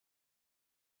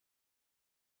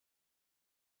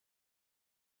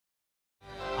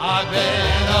I've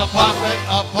been a puppet,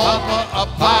 a pauper, a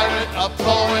pirate, a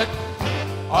poet,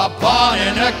 a pawn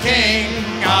and a king.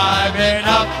 I've been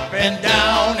up and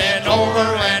down and over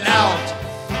and out,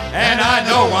 and I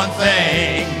know one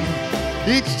thing.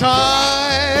 Each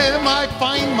time I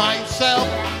find myself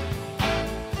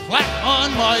flat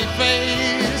on my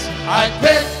face, I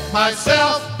pick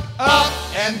myself up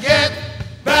and get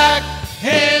back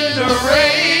in the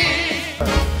race.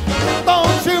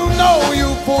 Don't you know,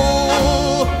 you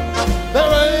fool,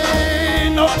 there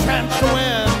ain't no chance to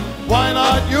win. Why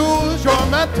not use your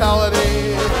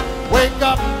mentality? Wake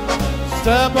up,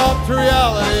 step up to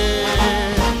reality.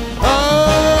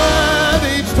 And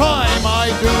each time I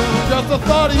do, just the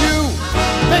thought of you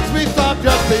makes me stop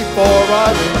just before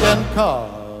I begin. 'Cause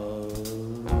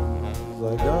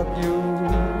I got you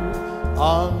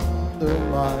under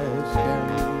my skin,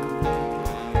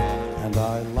 and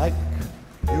I like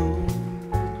you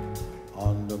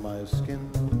under my skin.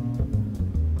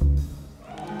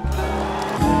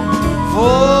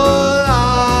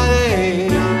 Volare,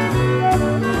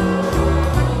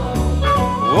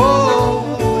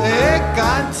 oh, e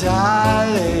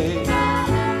cantare,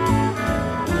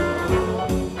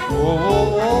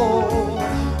 oh,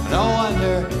 no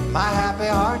wonder my happy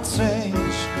heart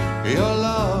sings. Your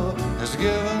love has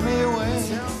given me wings.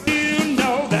 You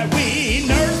know that we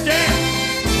nursed it,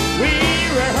 we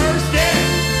rehearsed it,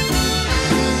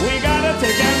 we got it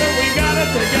together, we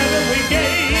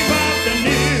gave up the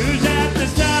news at the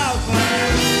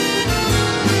Southland.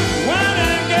 When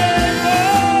I gave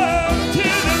up to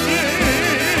the blues,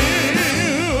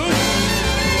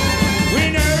 we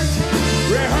nursed,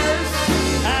 rehearsed,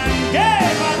 and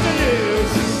gave up the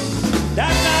news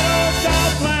that old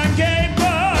Southland gave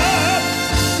up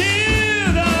to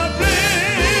the blues.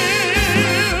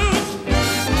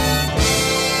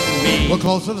 We're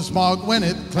closer to smog when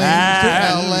it clings to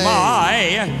LA.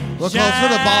 We're closer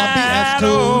to Bobby S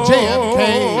to JFK.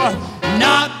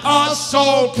 Not a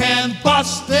soul can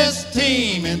bust this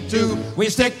team in two. We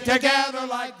stick together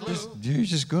like glue. He's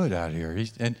just good out here.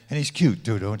 And he's cute,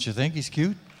 too, don't you think? He's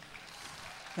cute?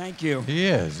 Thank you. He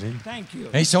is. Thank you.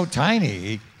 And he's so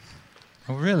tiny.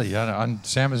 Oh, really? On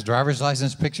Sam's driver's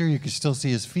license picture, you can still see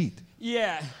his feet.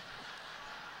 Yeah.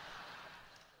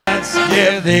 Let's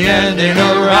give the ending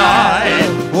a ride.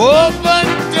 Oh, but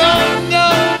don't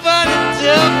nobody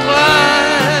tell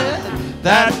Clyde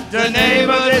that's the name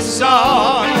of this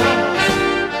song.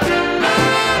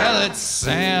 Well, it's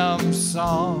Sam's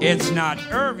song. It's not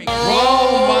Irving.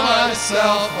 Roll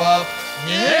myself up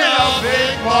in a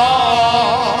big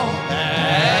ball.